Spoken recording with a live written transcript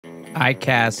I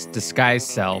cast Disguise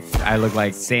Self. I look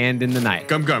like sand in the night.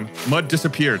 Gum, mud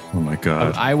disappeared. Oh my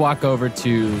god. I walk over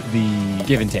to the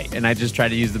give and take, and I just try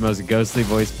to use the most ghostly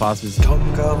voice possible.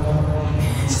 Come,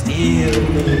 steal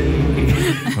me.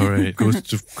 All right,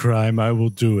 ghost of crime, I will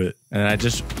do it. And I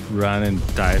just run and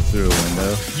dive through a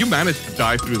window. You managed to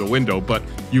dive through the window, but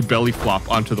you belly flop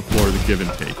onto the floor of the give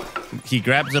and take. He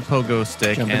grabs a pogo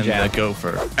stick Jump and and jab. the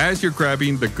gopher. As you're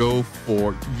grabbing the go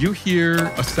for, you hear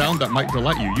a sound that might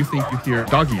delight you. You think you hear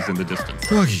doggies in the distance.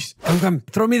 Doggies. Come,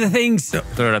 throw me the things.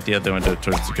 Throw it out the other window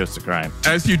towards the ghost of crime.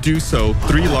 As you do so,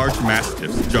 3 large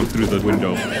mastiffs jump through the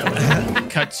window.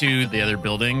 Cut to the other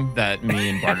building that me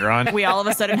and Bart are on. We all of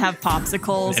a sudden have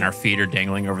popsicles. And our feet are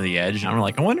dangling over the edge. And I'm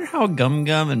like, I wonder how Gum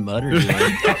and Mud are doing.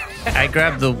 I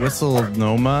grab the whistle of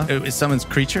Noma. It summons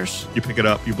creatures. You pick it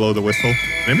up, you blow the whistle,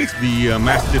 and it makes the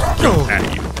mastiffs jump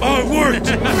at you. Oh, it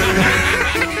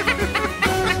worked!